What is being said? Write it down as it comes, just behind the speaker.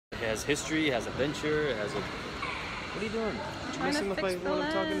has history, it has adventure, it has a... What are you doing? I'm trying to fix the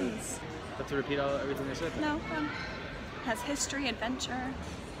lens. Have to repeat everything I said? No, has history, adventure.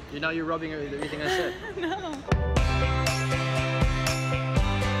 Now you're rubbing everything I said. No.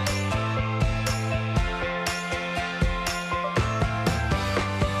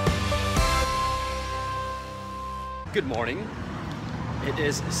 Good morning. It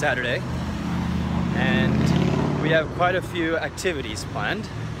is Saturday and we have quite a few activities planned.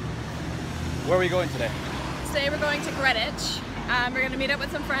 Where are we going today? Today we're going to Greenwich. We're going to meet up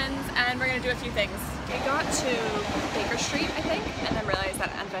with some friends and we're going to do a few things. We got to Baker Street, I think, and then realized that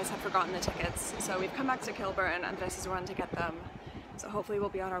Andrés had forgotten the tickets. So we've come back to Kilburn and Andrés is run to get them. So hopefully we'll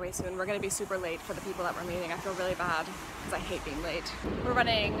be on our way soon. We're going to be super late for the people that we're meeting. I feel really bad because I hate being late. We're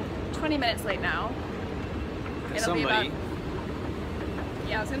running 20 minutes late now. It'll be about...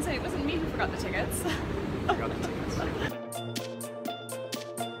 Yeah, I was going to say it wasn't me who forgot the tickets. Forgot the tickets.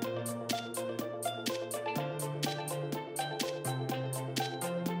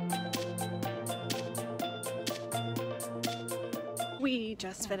 We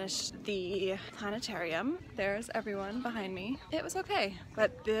just finished the Planetarium. There's everyone behind me. It was okay,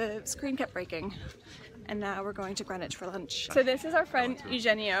 but the screen kept breaking. And now we're going to Greenwich for lunch. So this is our friend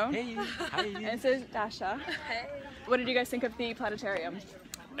Eugenio. Hey, hi. And this is Dasha. Hey. What did you guys think of the Planetarium?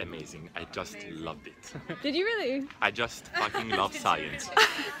 Amazing. I just loved it. Did you really? I just fucking love science.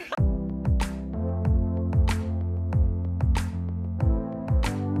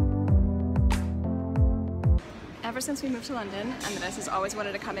 Ever since we moved to London, Andrés has always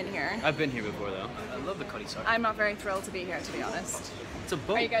wanted to come in here. I've been here before though. I love the Cutty Sark. I'm not very thrilled to be here, to be honest. It's a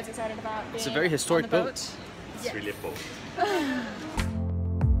boat. Are you guys excited about being It's a very historic on the boat. It's yes. really a boat.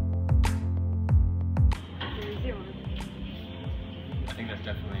 I think that's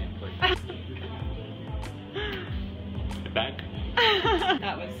definitely in place. The back.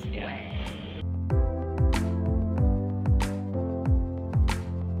 That was, yeah.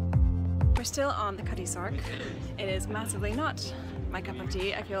 We're still on the Cutty Sark. It is massively not my cup of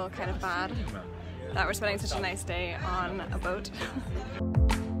tea. I feel kind of bad that we're spending such a nice day on a boat.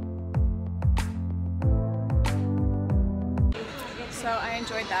 So I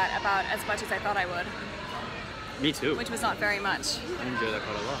enjoyed that about as much as I thought I would. Me too. Which was not very much. I enjoy that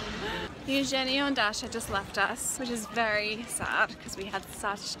quite a lot. Eugenio and Dasha just left us, which is very sad because we had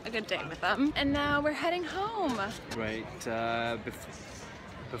such a good day with them. And now we're heading home. Right,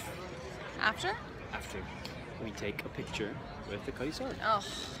 After we take a picture with the Cutty Sark. Oh.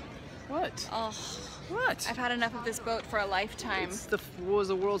 What? Oh. What? I've had enough of this boat for a lifetime. It was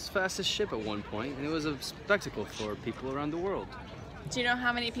the world's fastest ship at one point, and it was a spectacle for people around the world. Do you know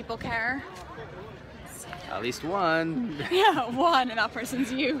how many people care? At least one. Yeah, one, and that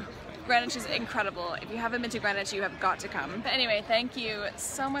person's you. Greenwich is incredible. If you haven't been to Greenwich, you have got to come. But anyway, thank you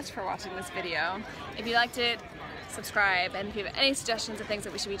so much for watching this video. If you liked it, subscribe, and if you have any suggestions of things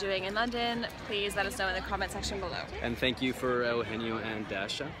that we should be doing in London, please let us know in the comment section below. And thank you for Eugenio and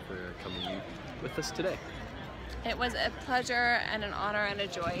Dasha for coming with us today. It was a pleasure and an honor and a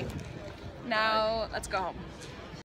joy. Now, let's go home.